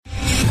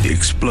The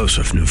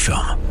explosive new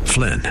film,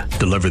 Flynn,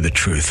 deliver the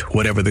truth,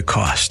 whatever the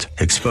cost,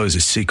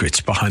 exposes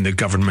secrets behind the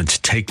government's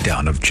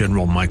takedown of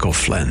General Michael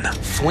Flynn.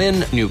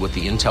 Flynn knew what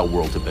the intel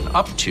world had been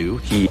up to.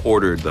 He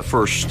ordered the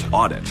first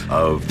audit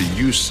of the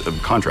use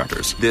of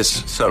contractors.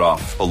 This set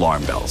off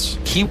alarm bells.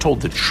 He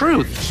told the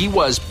truth. He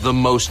was the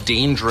most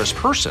dangerous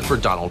person for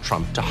Donald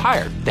Trump to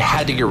hire. They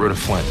had to get rid of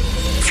Flynn.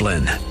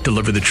 Flynn,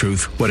 deliver the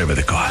truth, whatever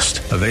the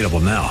cost. Available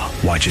now.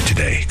 Watch it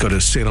today. Go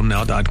to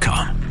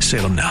salemnow.com.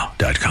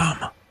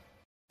 salemnow.com.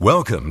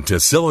 Welcome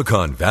to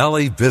Silicon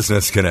Valley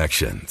Business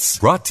Connections,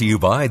 brought to you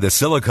by the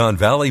Silicon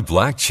Valley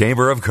Black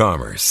Chamber of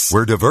Commerce,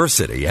 where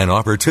diversity and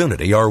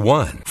opportunity are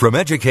one, from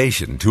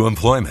education to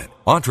employment,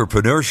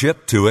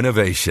 entrepreneurship to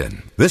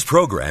innovation. This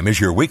program is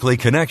your weekly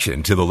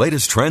connection to the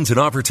latest trends and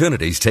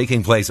opportunities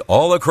taking place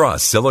all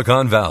across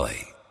Silicon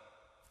Valley.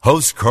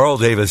 Host Carl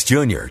Davis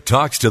Jr.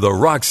 talks to the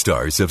rock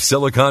stars of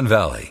Silicon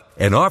Valley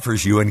and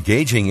offers you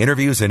engaging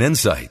interviews and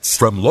insights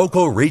from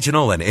local,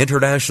 regional, and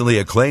internationally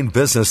acclaimed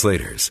business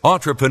leaders,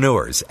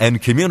 entrepreneurs,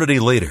 and community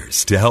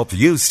leaders to help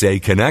you stay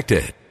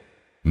connected.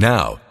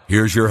 Now,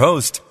 here's your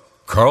host,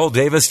 Carl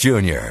Davis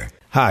Jr.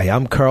 Hi,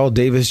 I'm Carl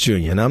Davis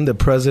Jr., and I'm the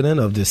president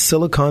of the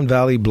Silicon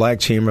Valley Black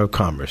Chamber of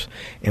Commerce,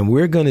 and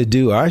we're going to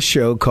do our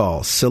show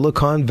called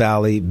Silicon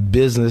Valley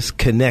Business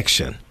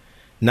Connection.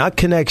 Not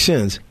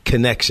connections,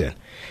 connection.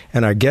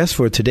 And our guest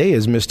for today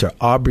is Mr.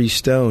 Aubrey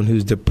Stone,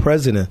 who's the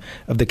president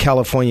of the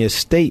California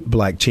State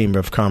Black Chamber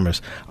of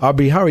Commerce.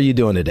 Aubrey, how are you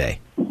doing today?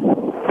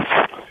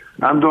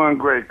 I'm doing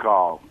great,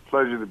 Carl.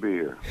 Pleasure to be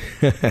here.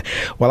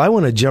 Well, I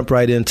want to jump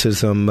right into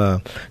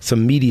some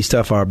meaty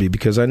stuff, Aubrey,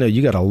 because I know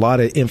you got a lot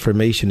of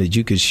information that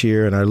you could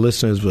share, and our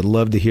listeners would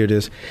love to hear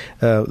this.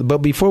 But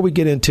before we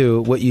get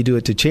into what you do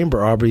at the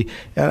Chamber, Aubrey,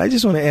 I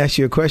just want to ask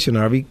you a question,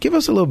 Aubrey. Give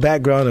us a little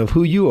background of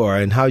who you are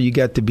and how you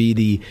got to be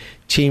the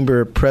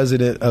Chamber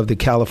president of the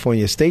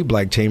California State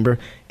Black Chamber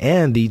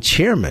and the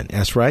chairman,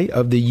 that's right,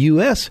 of the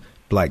U.S.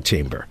 Black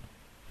Chamber.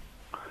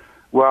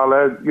 Well,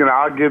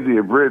 I'll give the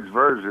abridged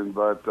version,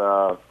 but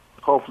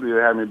hopefully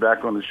you'll have me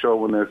back on the show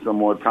when there's some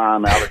more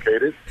time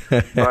allocated.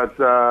 But,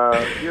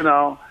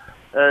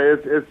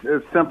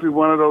 it's simply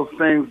one of those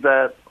things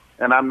that,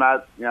 and I'm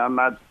not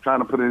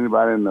trying to put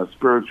anybody in the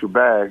spiritual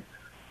bag,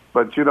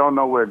 but you don't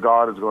know where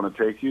God is going to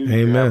take you.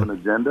 Amen. You have an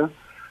agenda.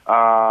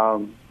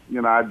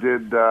 I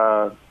did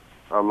a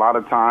lot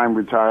of time,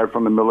 retired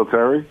from the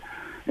military,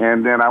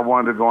 and then I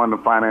wanted to go into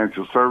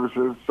financial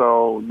services.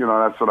 So,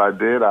 that's what I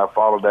did. I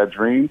followed that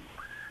dream.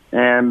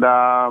 And,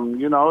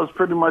 it's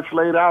pretty much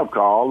laid out,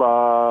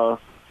 Carl.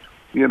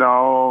 Making,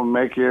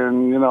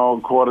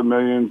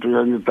 $250,000,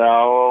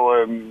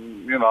 $300,000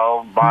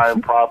 and,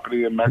 buying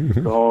property in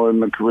Mexico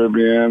and the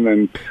Caribbean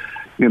and,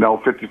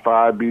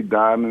 55 be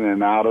done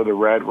and out of the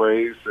rat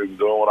race and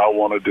doing what I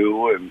want to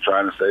do and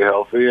trying to stay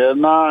healthy.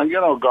 And,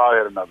 God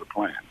had another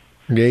plan.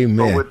 Amen.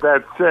 But with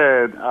that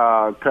said,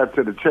 cut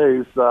to the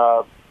chase,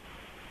 got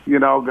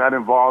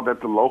involved at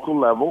the local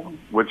level,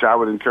 which I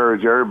would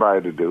encourage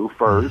everybody to do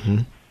first.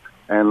 Mm-hmm.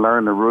 And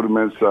learn the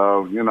rudiments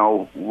of,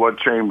 what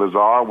chambers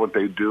are, what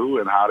they do,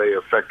 and how they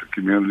affect the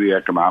community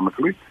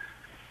economically.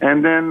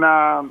 And then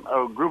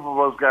a group of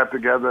us got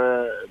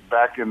together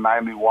back in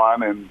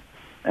 91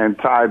 and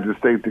tied the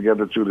state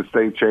together through the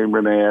state chamber,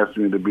 and they asked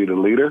me to be the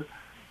leader.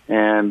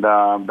 And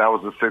that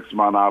was a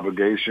 6-month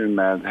obligation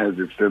that has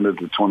extended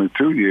to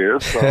 22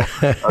 years. So,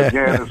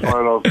 again, it's one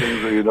of those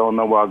things where you don't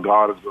know where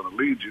God is going to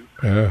lead you.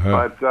 Uh-huh.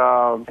 But,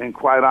 and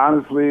quite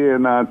honestly,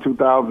 in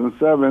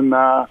 2007,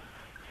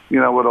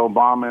 with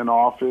Obama in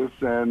office,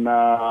 and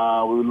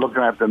we were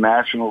looking at the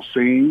national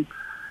scene,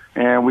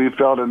 and we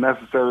felt it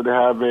necessary to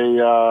have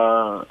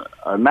a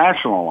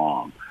national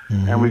arm,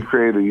 and we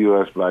created a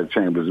U.S. Black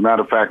Chamber. As a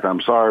matter of fact, I'm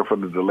sorry for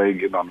the delay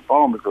getting on the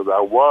phone because I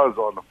was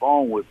on the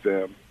phone with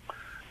them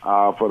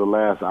for the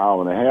last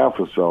hour and a half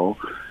or so,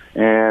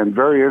 and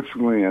very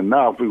interestingly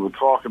enough, we were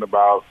talking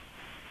about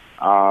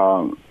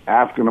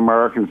African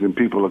Americans and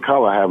people of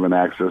color having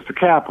access to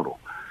capital.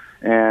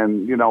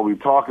 And, we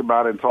talk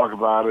about it,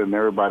 and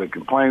everybody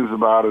complains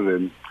about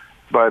it.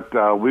 But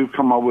we've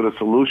come up with a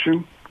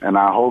solution, and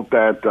I hope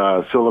that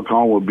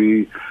Silicon will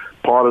be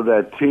part of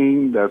that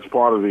team that's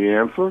part of the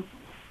answer.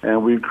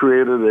 And we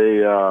created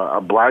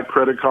a black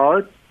credit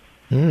card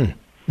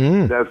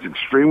that's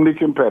extremely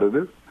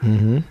competitive,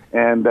 and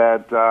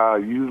that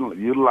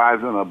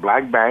utilizing a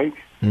black bank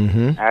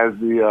as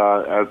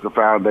the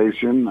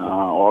foundation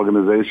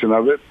organization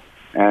of it.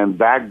 And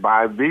backed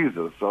by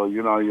Visa, so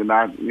you're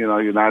not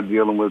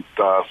dealing with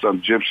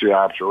some gypsy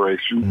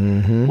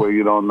operation where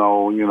you don't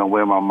know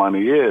where my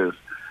money is.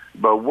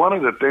 But one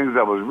of the things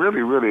that was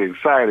really, really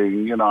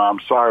exciting,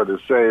 I'm sorry to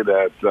say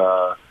that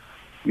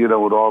with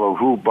all the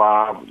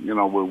hoopla,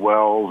 with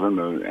Wells and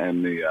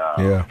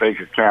the fake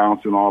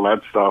accounts and all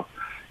that stuff,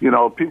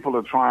 people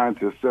are trying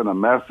to send a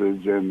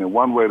message, and the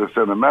one way to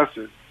send a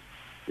message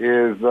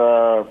is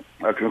a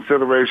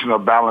consideration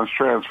of balanced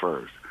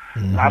transfers.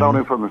 Not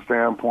only from the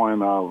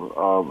standpoint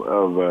of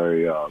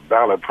a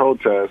valid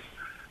protest,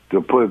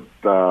 to put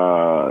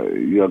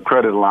your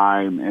credit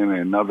line in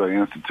another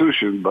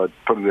institution, but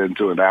put it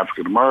into an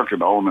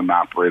African-American owned and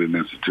operated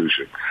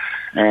institution.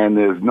 And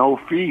there's no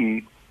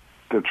fee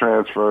to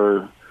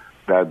transfer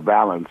that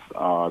balance,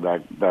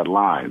 that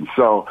line.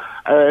 So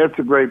it's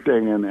a great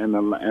thing, and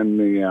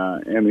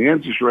the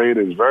interest rate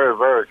is very,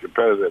 very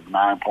competitive,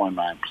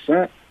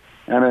 9.9%,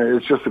 and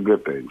it's just a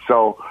good thing.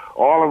 So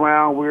all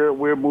around,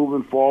 we're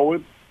moving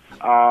forward,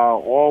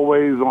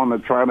 always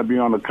trying to be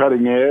on the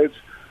cutting edge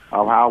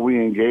of how we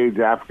engage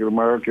African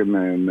American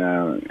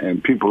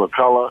and people of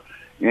color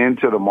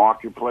into the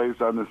marketplace,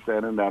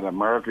 understanding that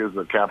America is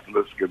a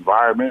capitalistic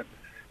environment,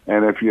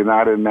 and if you're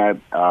not in that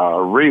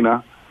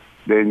arena,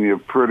 then you're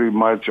pretty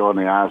much on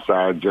the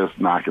outside just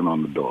knocking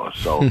on the door.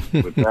 So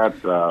with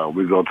that,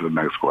 we go to the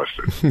next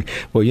question.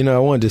 Well, I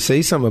wanted to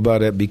say something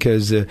about that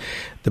because the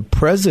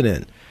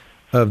president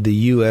of the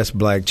U.S.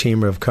 Black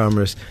Chamber of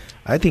Commerce,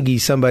 I think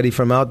he's somebody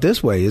from out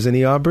this way, isn't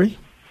he, Aubrey?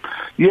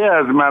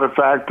 Yeah, as a matter of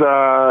fact,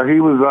 he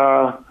was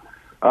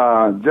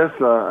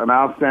just an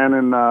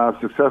outstanding,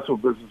 successful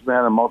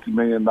businessman, a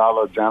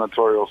multi-million-dollar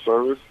janitorial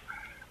service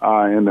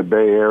in the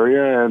Bay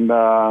Area, and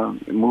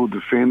moved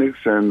to Phoenix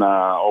and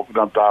opened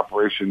up the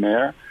operation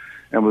there,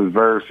 and was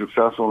very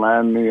successful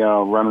and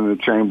running the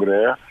chamber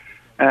there.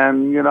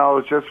 And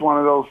it's just one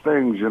of those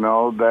things,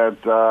 that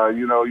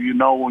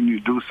when you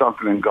do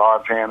something and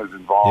God's hand is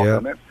involved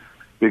in it,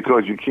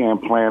 because you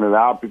can't plan it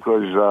out.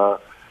 Because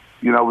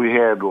we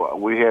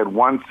had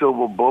one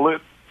silver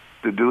bullet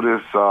to do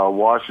this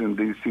Washington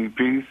D.C.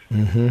 piece,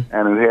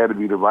 and it had to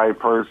be the right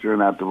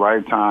person at the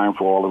right time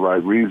for all the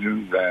right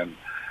reasons,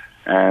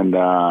 and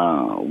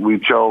we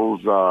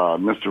chose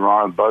Mr.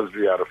 Ron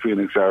Busby out of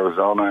Phoenix,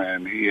 Arizona,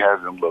 and he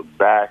hasn't looked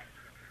back.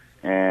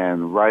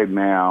 And right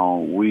now,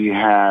 we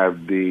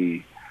have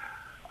the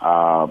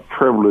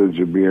privilege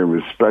of being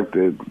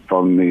respected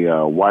from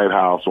the White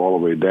House all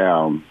the way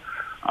down,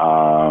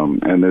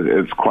 and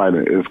it's quite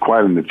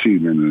an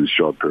achievement in a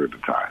short period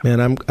of time.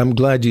 Man, I'm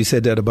glad you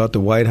said that about the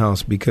White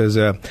House because,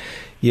 as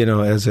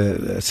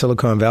a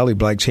Silicon Valley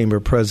Black Chamber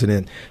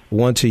president,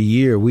 once a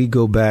year we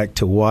go back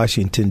to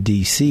Washington,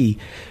 D.C.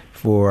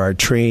 for our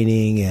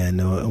training,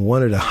 and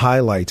one of the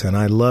highlights, and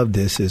I love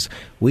this, is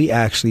we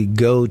actually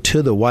go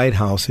to the White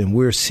House and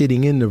we're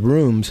sitting in the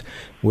rooms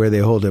where they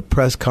hold the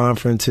press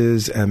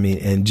conferences.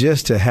 And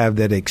just to have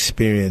that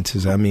experience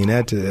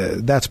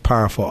that's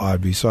powerful,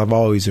 Aubrey. So I've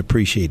always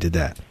appreciated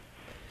that.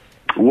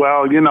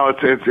 Well,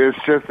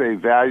 it's just a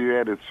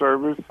value-added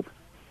service.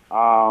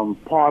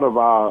 Part of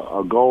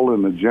our goal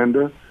and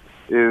agenda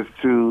is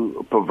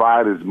to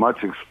provide as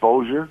much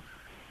exposure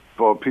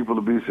for people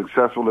to be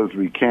successful as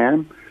we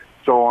can.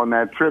 So on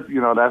that trip,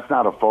 that's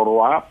not a photo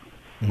op.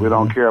 We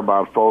don't care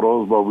about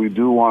photos, but we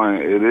do want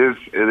to. It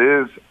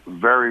is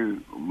very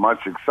much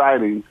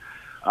exciting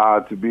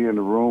to be in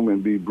the room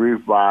and be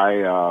briefed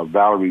by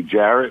Valerie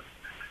Jarrett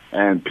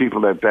and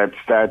people at that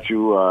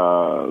statue,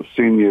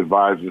 senior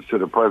advisors to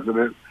the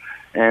president,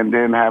 and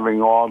then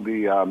having all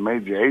the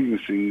major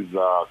agencies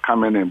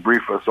come in and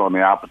brief us on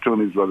the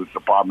opportunities, whether it's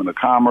Department of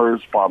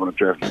Commerce, Department of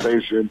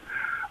Transportation,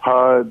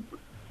 HUD,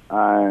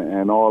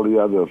 and all the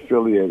other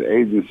affiliate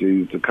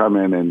agencies to come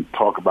in and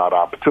talk about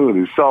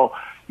opportunities. So,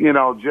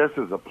 just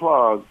as a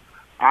plug,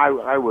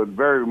 I would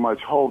very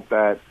much hope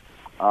that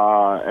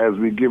as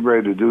we get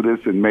ready to do this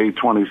in May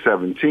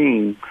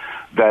 2017,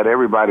 that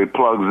everybody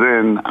plugs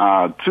in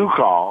to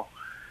call.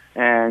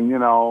 And,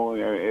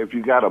 if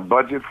you got a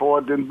budget for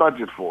it, then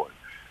budget for it.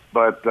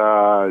 But,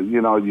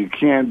 you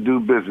can't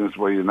do business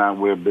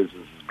where business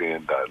is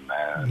being done,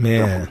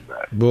 man.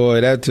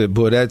 That's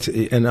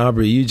and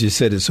Aubrey, you just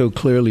said it so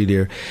clearly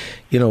there.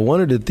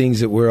 One of the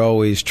things that we're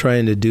always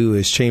trying to do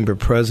as chamber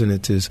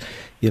presidents is,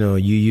 you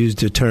use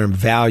the term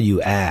value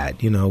add.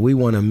 We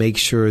want to make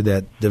sure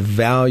that the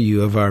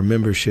value of our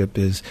membership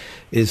is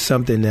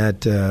something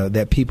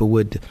that people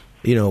would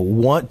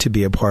want to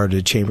be a part of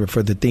the chamber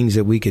for the things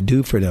that we could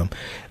do for them.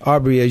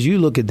 Aubrey, as you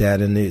look at that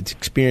and the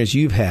experience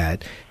you've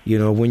had,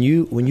 when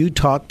you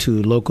talk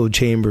to local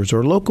chambers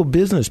or local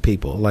business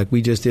people, like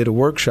we just did a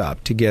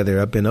workshop together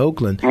up in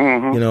Oakland,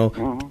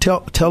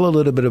 tell a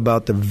little bit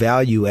about the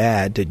value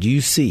add that you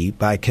see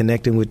by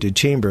connecting with the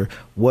chamber,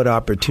 what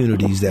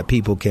opportunities that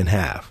people can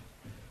have.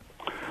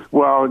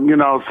 Well,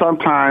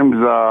 sometimes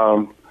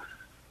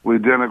we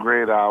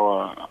denigrate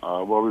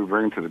our what we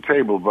bring to the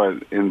table,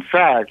 but in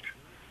fact,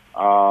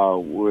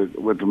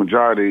 with the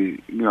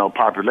majority,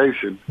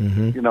 population,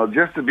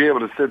 just to be able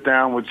to sit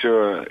down with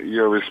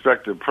your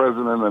respective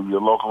president of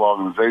your local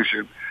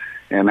organization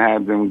and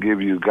have them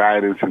give you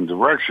guidance and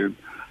direction,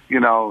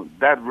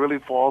 that really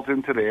falls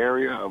into the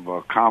area of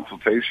a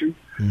consultation.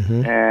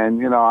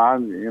 And,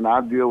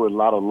 I deal with a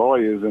lot of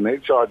lawyers and they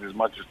charge as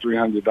much as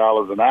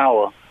 $300 an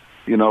hour,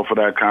 for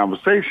that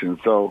conversation.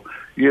 So,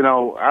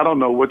 I don't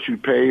know what you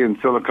pay in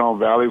Silicon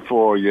Valley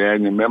for your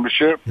annual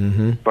membership,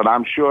 but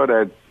I'm sure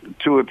that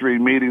 2 or 3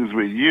 meetings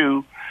with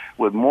you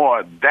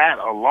that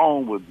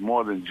alone would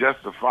more than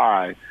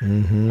justify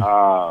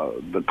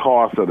the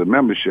cost of the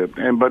membership.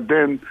 But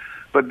then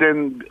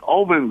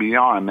over and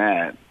beyond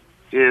that,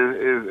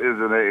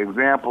 is an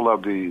example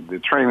of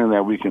the training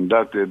that we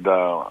conducted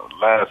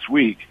last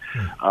week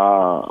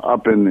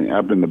up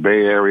in the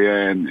Bay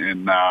Area,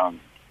 and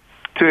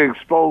to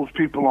expose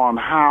people on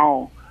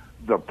how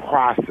the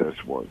process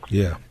works.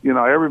 Yeah.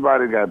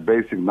 Everybody got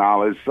basic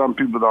knowledge. Some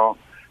people don't,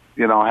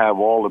 have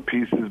all the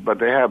pieces, but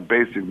they have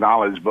basic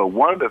knowledge. But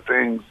one of the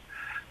things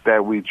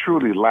that we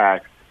truly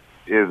lack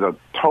is a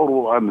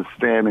total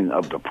understanding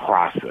of the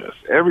process.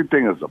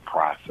 Everything is a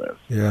process.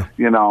 Yeah.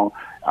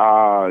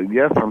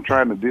 Yes, I'm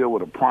trying to deal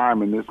with a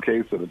prime in this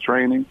case of the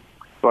training,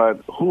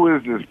 but who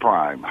is this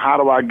prime? How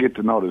do I get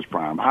to know this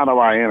prime? How do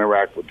I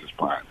interact with this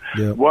prime?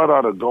 Yeah. What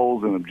are the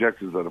goals and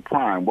objectives of the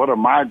prime? What are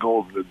my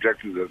goals and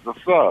objectives as a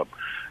sub?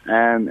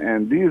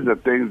 And these are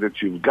things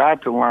that you've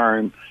got to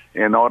learn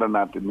in order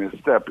not to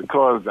misstep,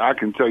 because I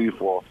can tell you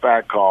for a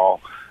fact,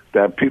 Carl,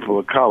 that people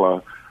of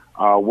color,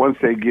 once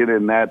they get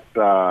in that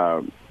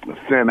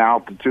thin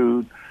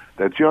altitude,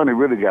 that you only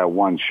really got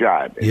one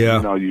shot. And,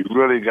 yeah. You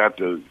really got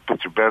to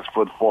put your best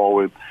foot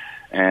forward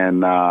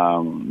and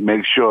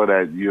make sure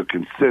that you're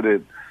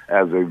considered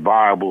as a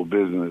viable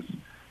business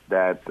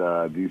that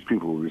these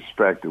people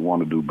respect and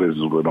want to do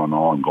business with on an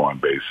ongoing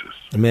basis.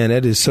 Man,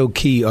 that is so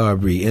key,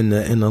 Aubrey. In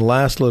the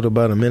last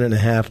about a minute and a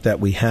half that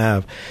we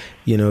have,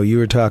 you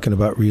were talking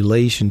about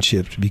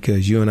relationships,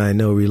 because you and I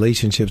know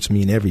relationships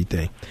mean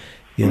everything.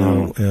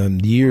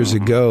 Years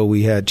ago,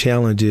 we had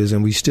challenges,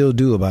 and we still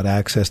do, about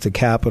access to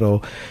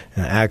capital,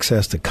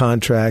 access to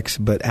contracts,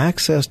 but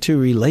access to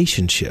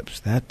relationships,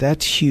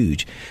 that's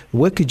huge.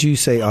 What could you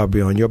say,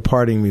 Aubrey, on your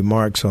parting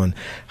remarks on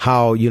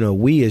how,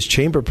 we as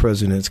chamber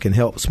presidents can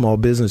help small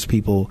business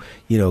people,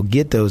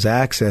 get those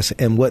access,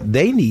 and what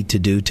they need to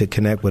do to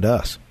connect with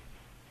us?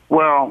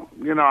 Well,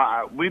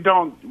 we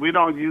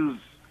don't use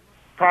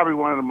probably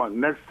one of the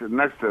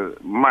next to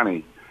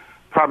money.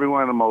 Probably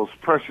one of the most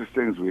precious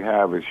things we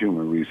have is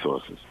human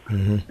resources.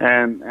 Mm-hmm.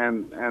 And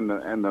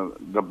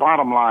the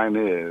bottom line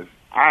is,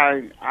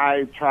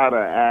 I try to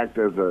act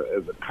as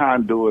a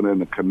conduit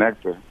and a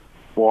connector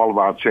for all of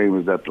our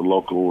chambers at the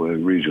local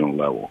and regional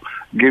level.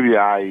 Give you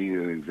IE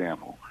an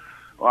example.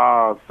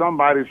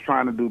 Somebody's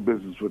trying to do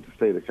business with the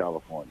state of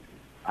California.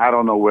 I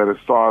don't know where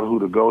to start, who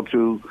to go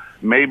to.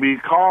 Maybe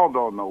Carl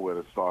don't know where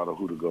to start or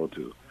who to go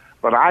to.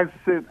 But I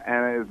sit,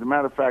 and as a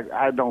matter of fact,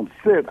 I don't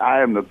sit.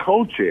 I am the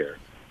co-chair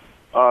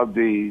of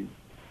the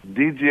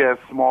DGS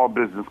Small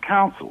Business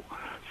Council.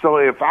 So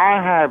if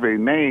I have a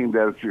name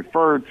that's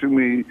referred to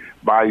me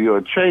by your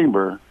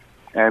chamber,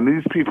 and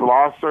these people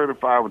are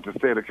certified with the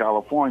state of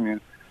California,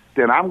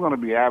 then I'm going to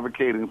be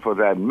advocating for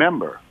that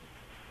member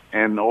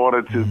in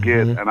order to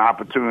get an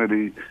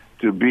opportunity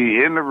to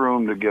be in the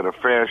room to get a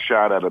fair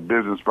shot at a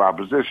business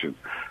proposition.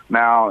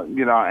 Now,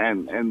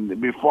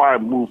 and before I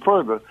move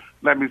further,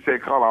 let me say,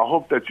 Carl, I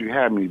hope that you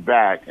have me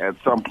back at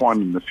some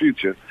point in the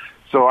future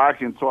so I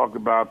can talk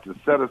about the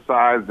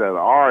set-asides that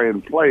are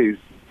in place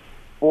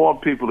for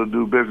people to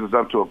do business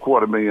up to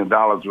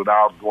 $250,000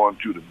 without going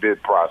through the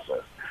bid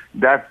process.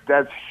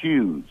 That's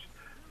huge.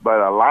 But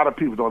a lot of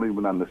people don't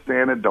even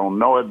understand it, don't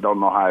know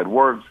how it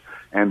works,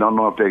 and don't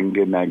know if they can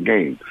get in that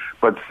game.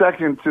 But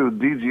second to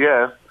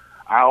DGS,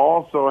 I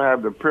also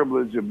have the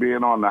privilege of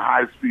being on the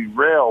high-speed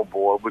rail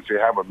board, which they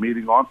have a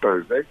meeting on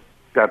Thursday.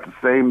 Got the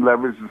same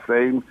leverage,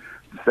 the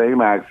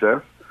same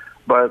access.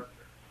 But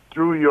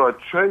through your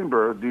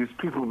chamber, these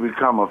people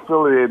become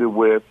affiliated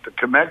with the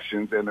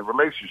connections and the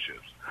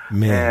relationships.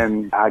 Man.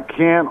 And I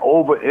can't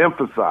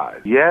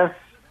overemphasize, yes,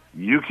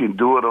 you can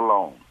do it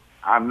alone.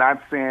 I'm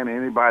not saying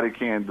anybody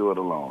can do it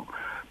alone.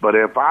 But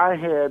if I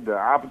had the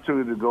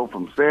opportunity to go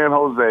from San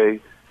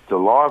Jose to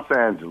Los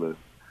Angeles,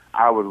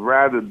 I would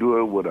rather do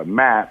it with a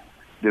map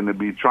than to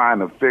be trying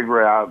to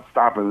figure out,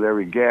 stopping at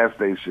every gas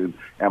station,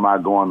 am I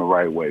going the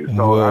right way?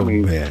 So,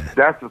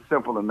 that's a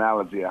simple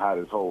analogy of how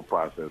this whole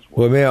process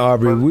works. Well,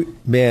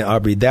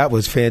 Aubrey, that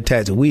was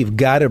fantastic. We've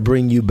got to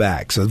bring you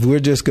back. So we're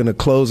just going to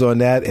close on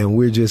that, and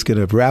we're just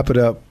going to wrap it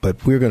up,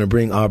 but we're going to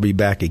bring Aubrey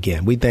back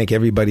again. We thank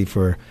everybody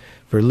for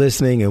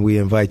listening, and we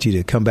invite you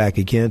to come back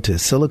again to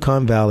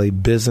Silicon Valley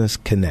Business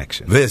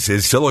Connections. This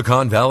is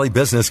Silicon Valley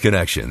Business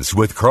Connections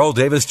with Carl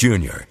Davis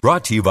Jr.,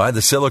 brought to you by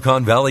the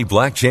Silicon Valley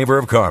Black Chamber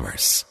of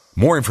Commerce.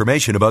 More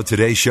information about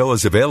today's show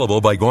is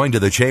available by going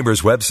to the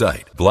Chamber's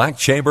website,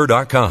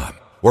 blackchamber.com,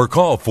 or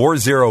call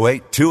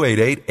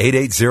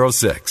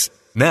 408-288-8806.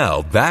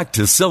 Now, back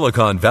to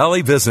Silicon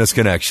Valley Business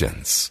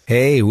Connections.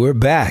 Hey, we're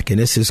back, and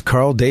this is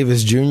Carl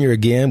Davis Jr.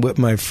 again with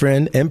my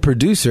friend and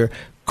producer,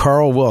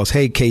 Carl Wells.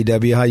 Hey,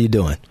 KW, how you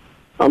doing?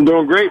 I'm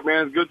doing great,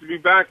 man. It's good to be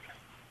back.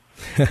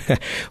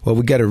 Well,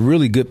 we got a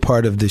really good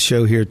part of the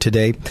show here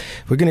today.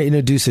 We're going to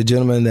introduce a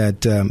gentleman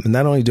that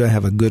not only do I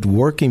have a good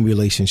working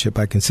relationship,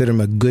 I consider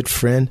him a good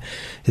friend.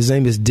 His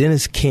name is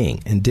Dennis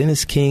King, and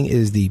Dennis King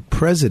is the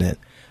president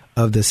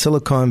of the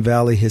Silicon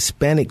Valley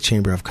Hispanic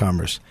Chamber of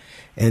Commerce.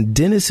 And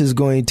Dennis is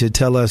going to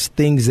tell us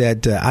things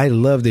that I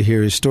love to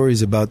hear, his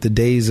stories about the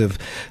days of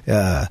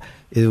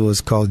it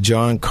was called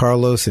John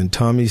Carlos and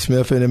Tommy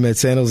Smith and him at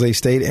San Jose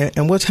State,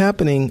 and what's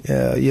happening,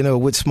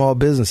 with small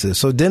businesses.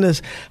 So,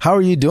 Dennis, how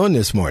are you doing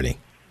this morning?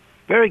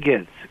 Very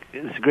good.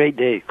 It's a great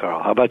day,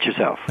 Carl. How about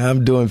yourself?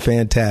 I'm doing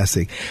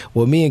fantastic.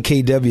 Well, me and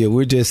KW,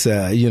 we're just,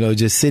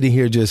 just sitting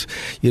here,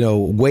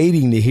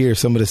 waiting to hear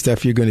some of the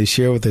stuff you're going to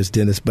share with us,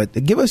 Dennis. But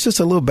give us just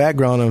a little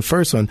background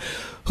on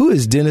who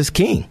is Dennis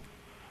King?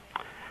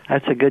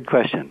 That's a good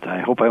question. I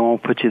hope I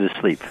won't put you to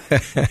sleep.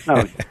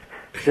 No,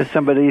 just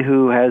somebody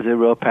who has a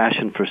real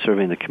passion for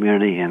serving the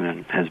community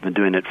and has been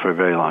doing it for a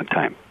very long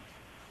time.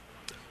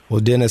 Well,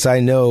 Dennis,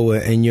 I know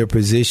in your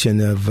position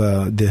of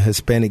the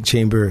Hispanic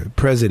Chamber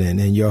president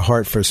and your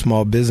heart for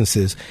small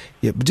businesses,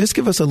 just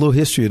give us a little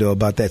history, though,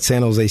 about that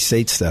San Jose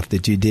State stuff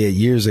that you did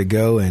years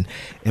ago, and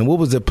what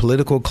was the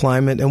political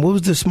climate and what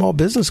was the small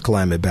business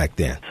climate back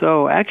then?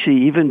 So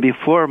actually, even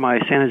before my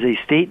San Jose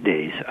State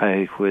days,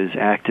 I was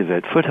active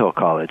at Foothill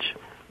College,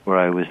 where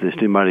I was the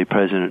student body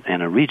president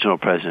and a regional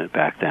president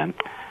back then,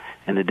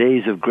 in the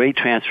days of great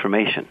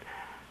transformation,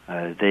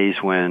 days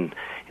when,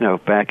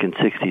 back in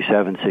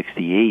 67,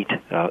 68,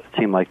 it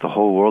seemed like the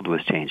whole world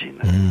was changing.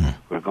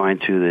 We're going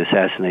through the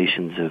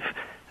assassinations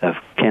of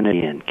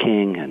Kennedy and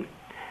King,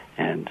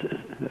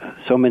 and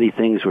so many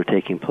things were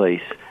taking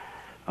place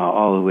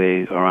all the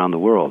way around the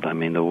world. I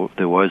mean,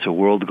 there was a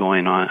war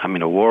going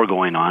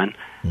on.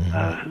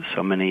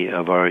 So many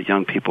of our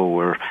young people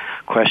were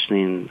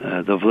questioning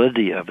the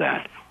validity of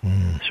that.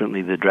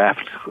 Certainly the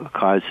draft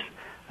caused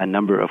a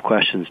number of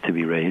questions to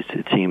be raised.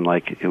 It seemed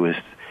like it was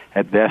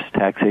at best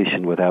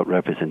taxation without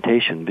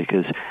representation,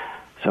 because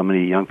so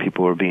many young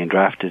people were being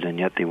drafted and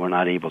yet they were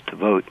not able to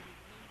vote.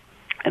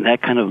 And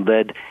that kind of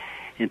led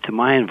into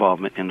my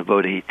involvement in the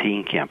Vote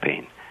 18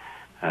 campaign,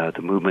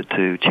 the movement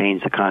to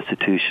change the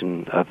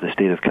Constitution of the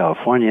state of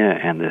California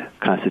and the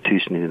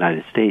Constitution of the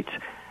United States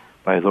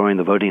by lowering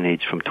the voting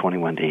age from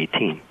 21 to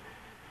 18.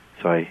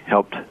 So I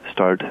helped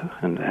start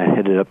and I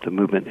headed up the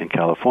movement in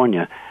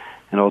California,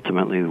 and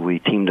ultimately we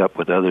teamed up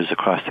with others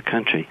across the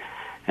country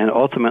and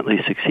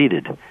ultimately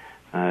succeeded.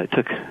 It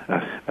took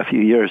a few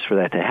years for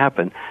that to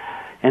happen.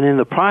 And in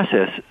the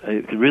process,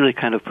 it really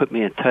kind of put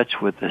me in touch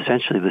with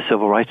essentially the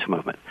civil rights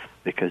movement,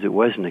 because it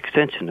was an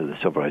extension of the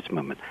civil rights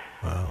movement.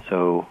 Wow.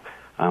 So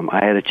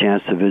I had a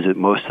chance to visit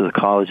most of the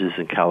colleges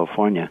in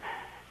California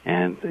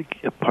and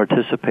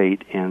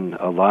participate in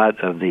a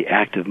lot of the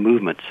active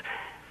movements.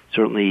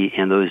 Certainly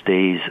in those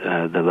days,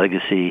 the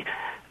legacy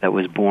that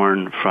was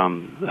born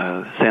from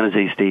San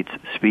Jose State's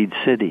Speed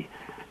City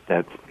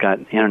that got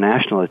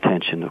international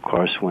attention, of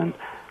course, when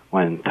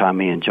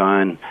Tommy and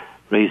John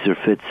raised their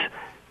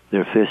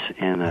fists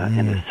in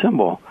a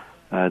symbol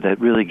that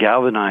really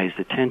galvanized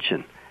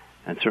attention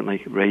and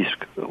certainly raised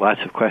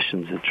lots of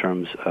questions in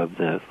terms of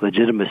the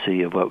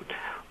legitimacy of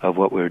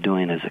what we were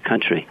doing as a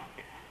country,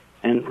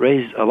 and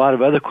raised a lot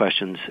of other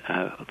questions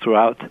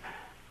throughout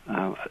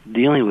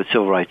dealing with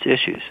civil rights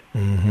issues.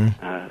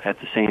 At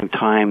the same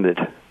time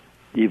that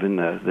even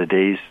the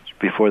days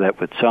before that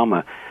with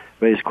Selma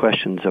raised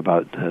questions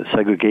about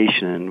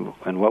segregation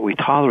and what we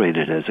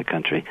tolerated as a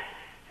country,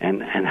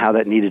 and how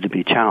that needed to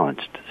be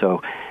challenged.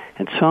 So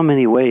in so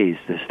many ways,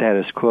 the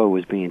status quo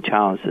was being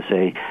challenged to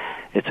say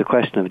it's a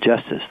question of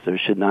justice. There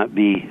should not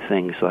be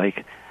things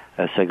like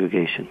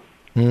segregation.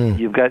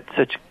 You've got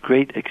such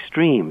great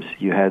extremes.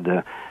 You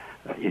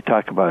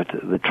talk about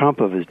the Trump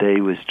of his day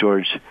was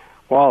George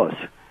Wallace,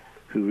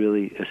 who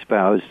really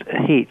espoused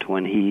hate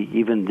when he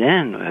even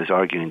then was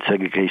arguing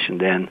segregation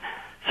then,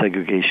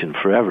 segregation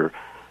forever.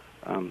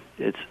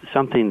 It's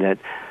something that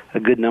a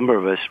good number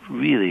of us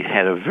really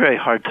had a very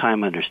hard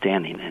time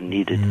understanding and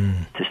needed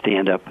to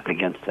stand up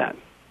against that.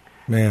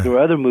 Man. There were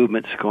other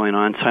movements going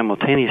on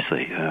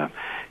simultaneously.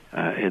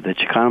 The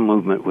Chicano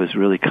movement was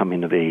really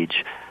coming of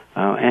age,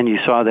 and you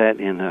saw that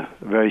in a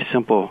very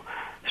simple,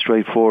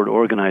 straightforward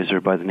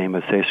organizer by the name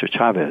of Cesar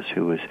Chavez,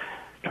 who was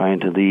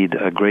trying to lead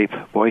a grape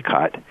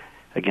boycott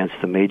against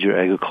the major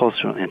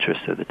agricultural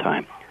interests at the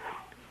time.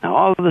 Now,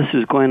 all of this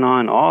is going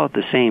on all at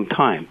the same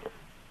time.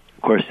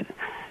 Of course,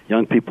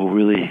 young people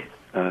really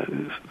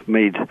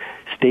made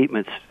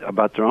statements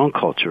about their own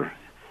culture.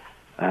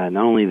 Not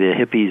only the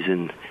hippies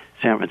in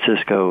San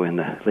Francisco in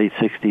the late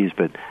 60s,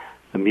 but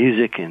the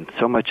music and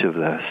so much of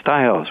the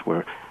styles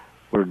were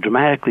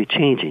dramatically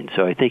changing.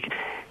 So I think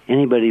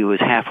anybody who was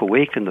half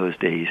awake in those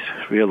days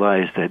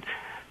realized that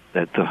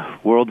the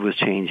world was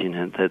changing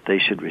and that they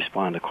should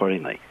respond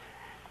accordingly.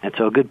 And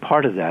so a good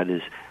part of that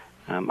is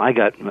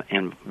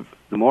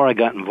the more I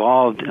got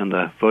involved in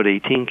the Vote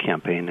 18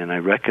 campaign, and I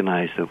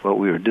recognized that what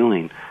we were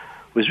doing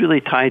was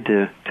really tied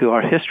to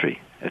our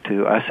history,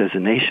 to us as a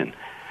nation,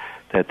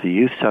 that the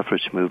youth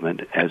suffrage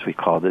movement, as we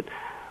called it,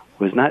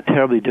 was not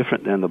terribly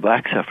different than the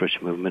black suffrage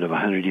movement of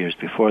 100 years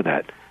before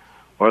that,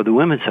 or the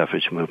women's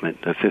suffrage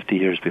movement of 50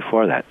 years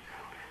before that.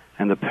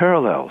 And the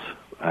parallels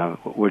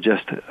were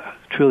just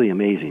truly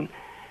amazing.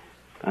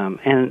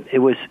 And it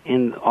was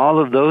in all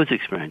of those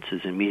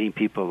experiences and meeting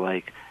people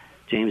like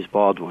James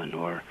Baldwin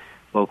or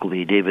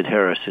locally David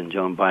Harris and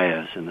Joan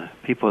Baez and the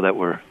people that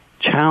were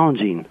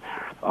challenging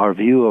our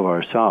view of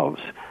ourselves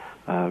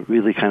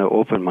really kind of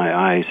opened my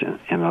eyes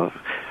and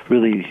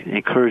really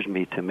encouraged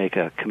me to make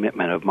a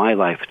commitment of my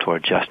life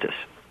toward justice.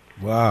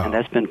 Wow. And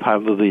that's been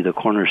probably the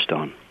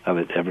cornerstone of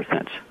it ever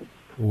since.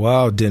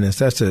 Wow, Dennis,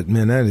 that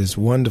is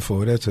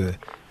wonderful. It's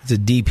a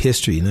deep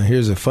history. Now,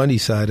 here's a funny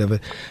side of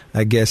it.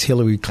 I guess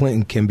Hillary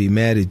Clinton can be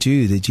mad at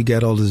you that you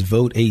got all this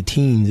vote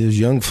 18, those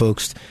young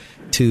folks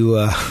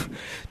to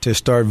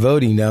start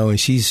voting now, and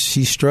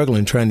she's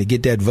struggling trying to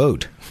get that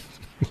vote.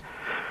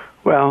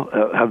 Well,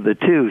 of the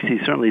two, she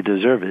certainly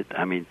deserved it.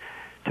 I mean,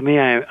 to me,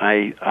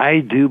 I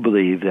do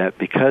believe that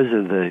because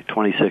of the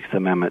 26th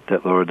Amendment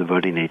that lowered the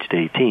voting age to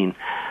 18,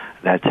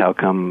 that's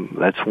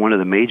one of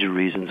the major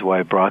reasons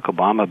why Barack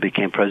Obama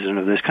became president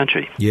of this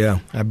country. Yeah,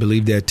 I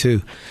believe that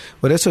too.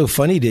 Well, that's so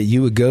funny that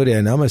you would go there,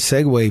 and I'm going to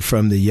segue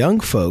from the young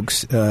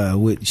folks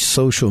with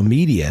social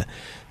media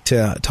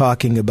to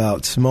talking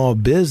about small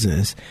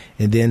business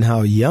and then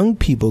how young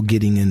people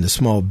getting into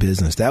small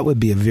business. That would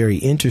be a very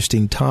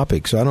interesting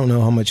topic. So I don't know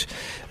how much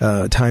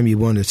time you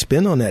want to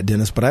spend on that,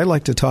 Dennis, but I'd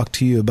like to talk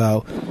to you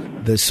about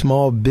the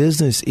small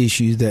business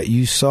issues that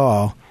you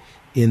saw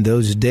in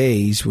those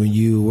days when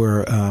you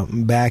were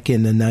back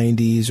in the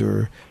 90s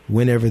or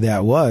whenever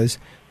that was.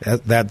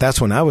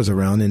 That's when I was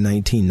around in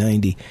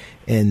 1990.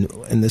 And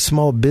the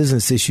small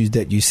business issues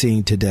that you're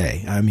seeing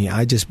today. I mean,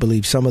 I just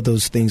believe some of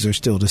those things are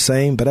still the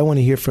same, but I want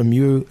to hear from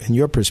you and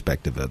your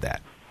perspective of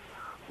that.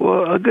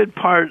 Well, a good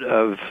part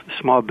of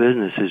small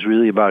business is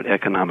really about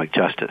economic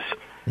justice.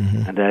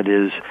 Mm-hmm. And that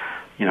is,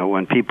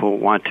 when people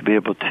want to be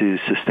able to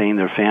sustain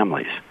their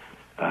families.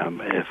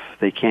 If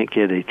they can't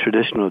get a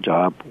traditional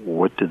job,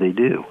 what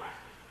do?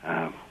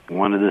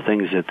 One of the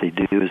things that they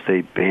do is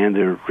they band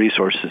their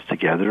resources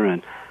together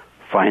and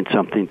find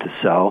something to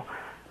sell,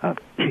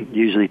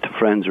 usually to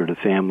friends or to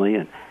family,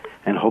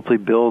 and hopefully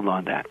build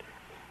on that.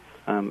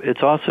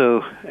 It's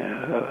also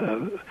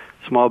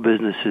small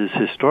businesses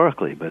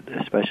historically, but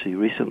especially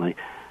recently,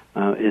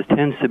 it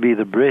tends to be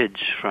the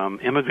bridge from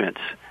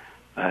immigrants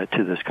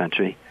to this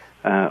country,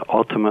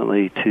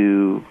 ultimately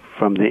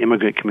from the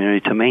immigrant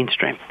community to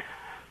mainstream.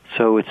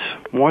 So it's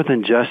more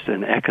than just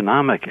an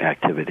economic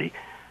activity.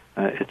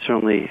 It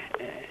certainly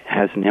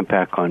has an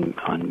impact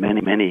on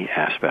many, many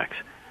aspects.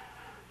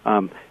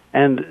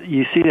 And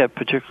you see that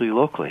particularly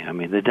locally. I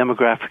mean, the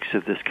demographics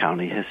of this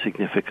county has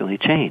significantly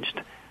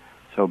changed.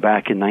 So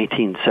back in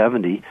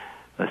 1970,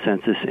 the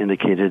census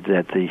indicated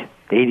that the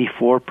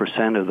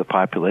 84% of the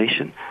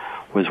population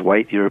was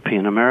white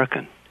European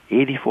American.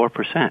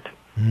 84%.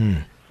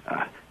 Mm.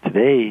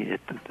 Today,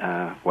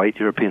 white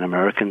European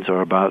Americans are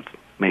about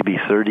maybe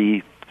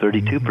 32%.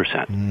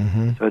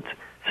 Mm-hmm. So it's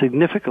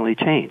significantly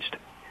changed.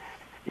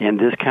 In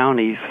this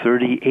county,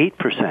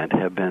 38%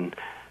 have been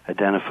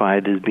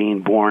identified as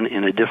being born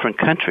in a different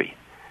country.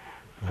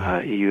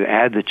 You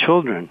add the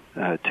children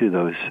to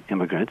those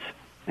immigrants,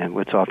 and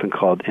what's often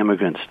called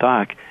immigrant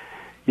stock,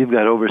 you've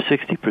got over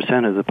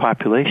 60% of the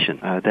population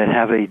that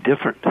have a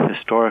different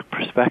historic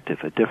perspective,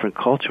 a different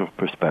cultural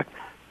perspective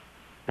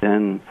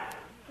than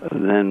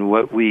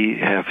what we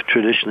have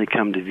traditionally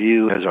come to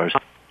view as our.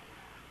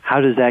 How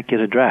does that get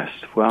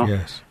addressed? Well,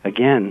 yes.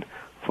 Again,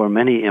 for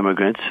many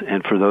immigrants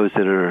and for those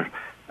that are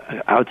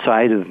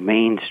outside of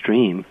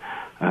mainstream,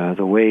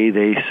 the way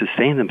they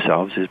sustain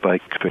themselves is by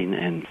creating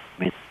and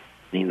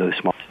maintaining those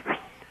small.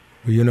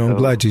 Well,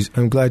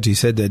 I'm glad you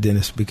said that,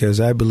 Dennis, because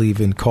I believe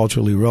in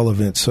culturally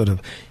relevant sort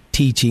of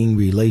teaching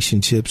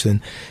relationships,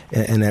 and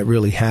that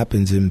really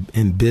happens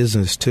in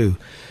business too.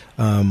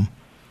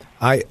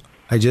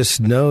 I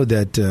just know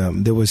that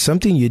there was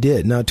something you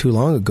did not too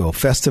long ago,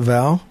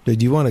 Festival.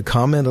 Did you want to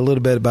comment a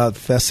little bit about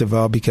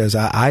Festival? Because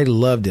I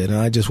loved it, and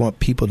I just want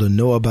people to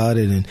know about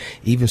it and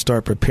even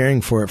start preparing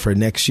for it for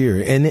next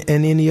year, and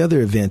any other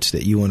events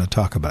that you want to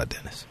talk about,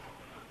 Dennis.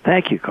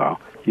 Thank you, Carl.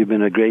 You've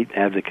been a great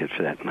advocate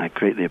for that, and I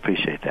greatly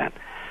appreciate that.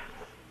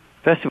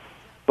 Festival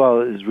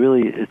is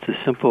it's a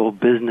simple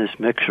business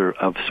mixture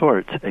of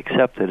sorts,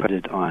 except that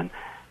it's on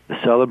the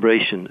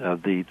celebration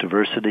of the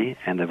diversity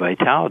and the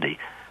vitality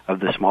of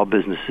the small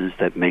businesses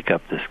that make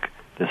up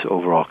this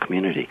overall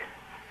community.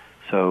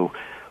 So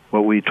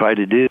what we try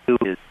to do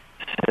is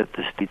set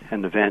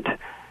an event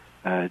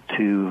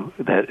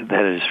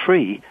that is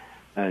free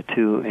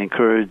to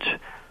encourage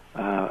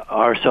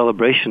our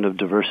celebration of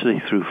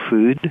diversity through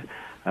food.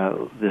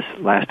 This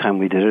last time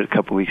we did it, a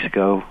couple weeks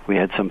ago, we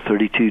had some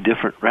 32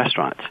 different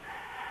restaurants.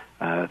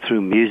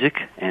 Through music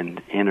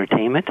and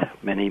entertainment,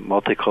 many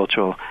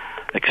multicultural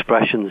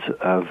expressions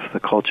of the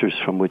cultures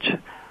from which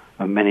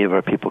many of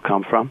our people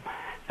come from,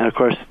 and of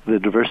course the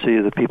diversity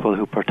of the people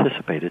who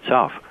participate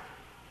itself.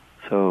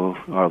 So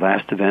our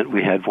last event,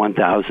 we had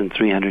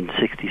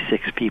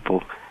 1,366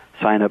 people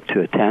sign up to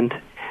attend,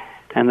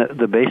 and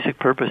the basic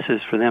purpose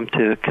is for them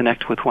to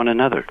connect with one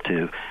another,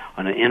 to,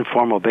 on an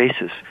informal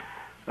basis,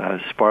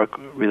 spark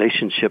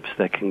relationships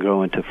that can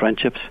grow into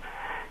friendships,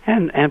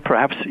 and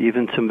perhaps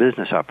even some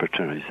business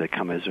opportunities that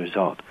come as a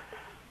result.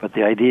 But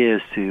the idea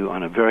is to,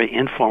 on a very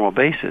informal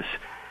basis,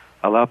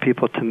 allow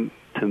people to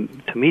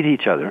meet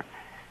each other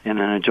in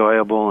an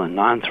enjoyable and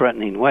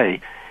non-threatening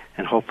way,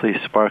 and hopefully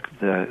spark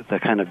the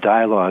kind of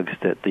dialogues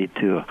that lead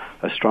to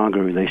a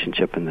stronger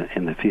relationship in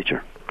the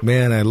future.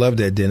 Man, I love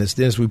that, Dennis.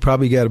 Dennis, we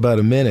probably got about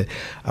a minute.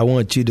 I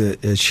want you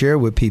to share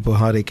with people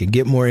how they can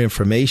get more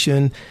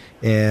information.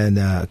 And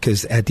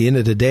because at the end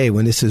of the day,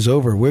 when this is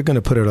over, we're going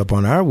to put it up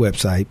on our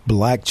website,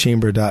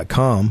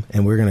 blackchamber.com,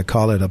 and we're going to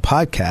call it a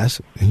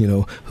podcast,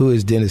 Who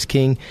is Dennis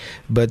King?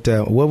 But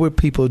what would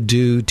people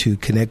do to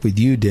connect with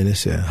you,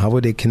 Dennis? How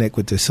would they connect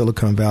with the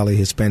Silicon Valley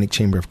Hispanic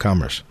Chamber of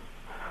Commerce?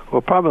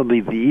 Well,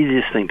 probably the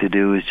easiest thing to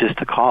do is just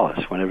to call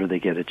us whenever they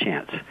get a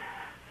chance.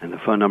 And the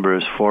phone number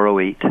is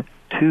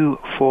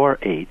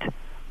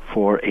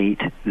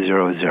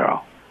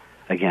 408-248-4800.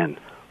 Again,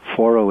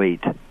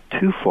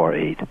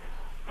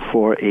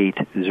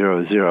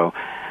 408-248-4800.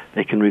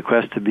 They can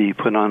request to be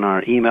put on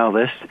our email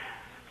list,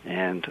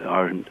 and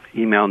our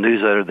email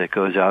newsletter that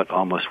goes out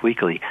almost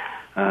weekly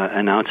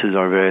announces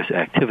our various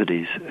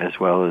activities as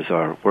well as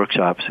our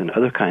workshops and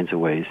other kinds of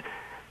ways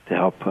to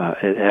help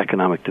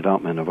economic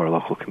development of our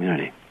local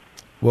community.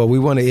 Well, we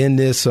want to end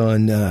this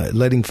on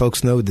letting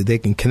folks know that they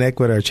can connect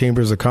with our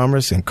Chambers of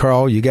Commerce. And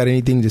Carl, you got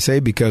anything to say,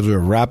 because we're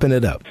wrapping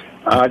it up?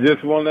 I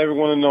just want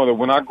everyone to know that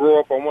when I grow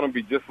up, I want to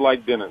be just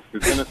like Dennis,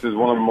 because Dennis is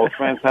one of the most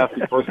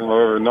fantastic persons I've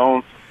ever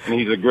known, and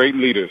he's a great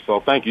leader. So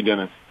thank you,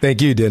 Dennis.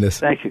 Thank you, Dennis.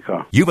 Thank you,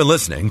 Carl. You've been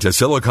listening to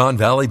Silicon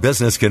Valley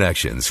Business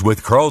Connections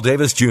with Carl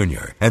Davis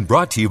Jr. and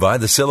brought to you by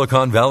the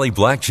Silicon Valley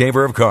Black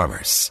Chamber of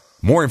Commerce.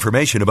 More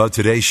information about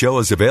today's show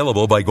is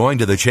available by going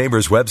to the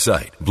Chamber's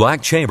website,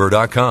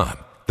 blackchamber.com.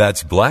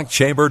 That's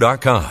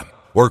blackchamber.com.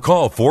 Or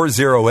call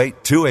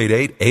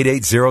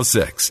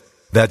 408-288-8806.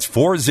 That's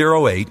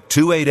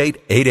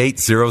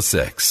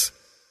 408-288-8806.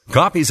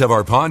 Copies of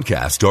our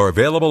podcast are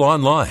available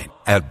online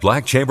at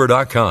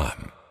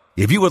blackchamber.com.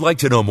 If you would like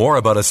to know more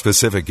about a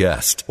specific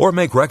guest or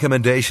make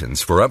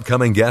recommendations for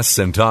upcoming guests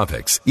and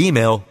topics,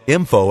 email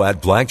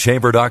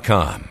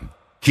info@blackchamber.com.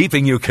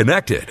 Keeping you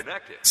connected.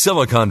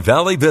 Silicon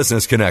Valley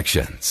Business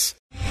Connections.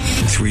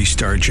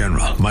 3-star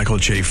General Michael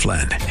J.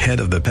 Flynn, head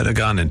of the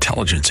Pentagon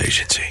Intelligence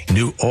Agency,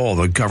 knew all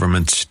the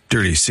government's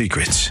dirty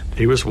secrets.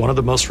 He was one of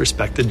the most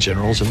respected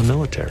generals in the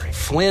military.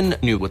 Flynn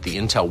knew what the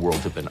intel world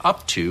had been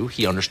up to.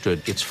 He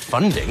understood its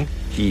funding.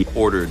 He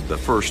ordered the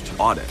first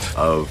audit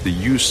of the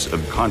use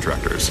of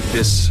contractors.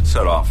 This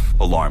set off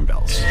alarm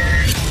bells.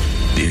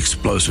 The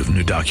explosive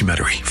new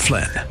documentary,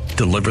 Flynn,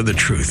 Deliver the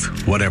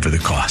Truth, Whatever the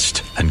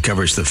Cost,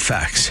 uncovers the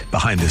facts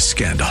behind this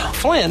scandal.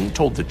 Flynn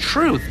told the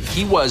truth.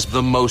 He was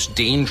the most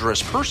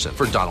dangerous person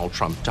for Donald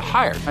Trump to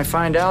hire. I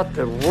find out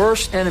the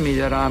worst enemy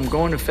that I'm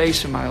going to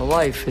face in my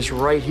life is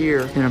right here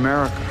in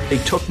America. They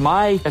took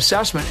my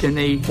assessment and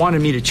they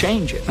wanted me to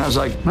change it. And I was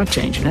like, I'm not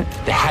changing it.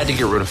 They had to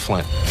get rid of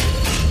Flynn.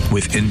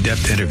 With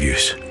in-depth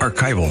interviews,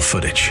 archival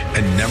footage,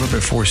 and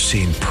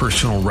never-before-seen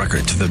personal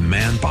records of the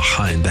man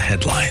behind the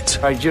headlines.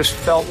 I just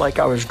felt like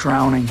I was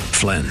drowning.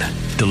 Flynn,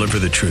 Deliver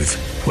the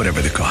Truth,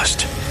 Whatever the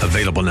Cost.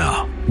 Available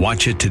now.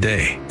 Watch it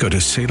today. Go to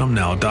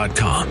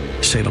salemnow.com.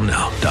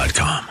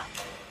 salemnow.com.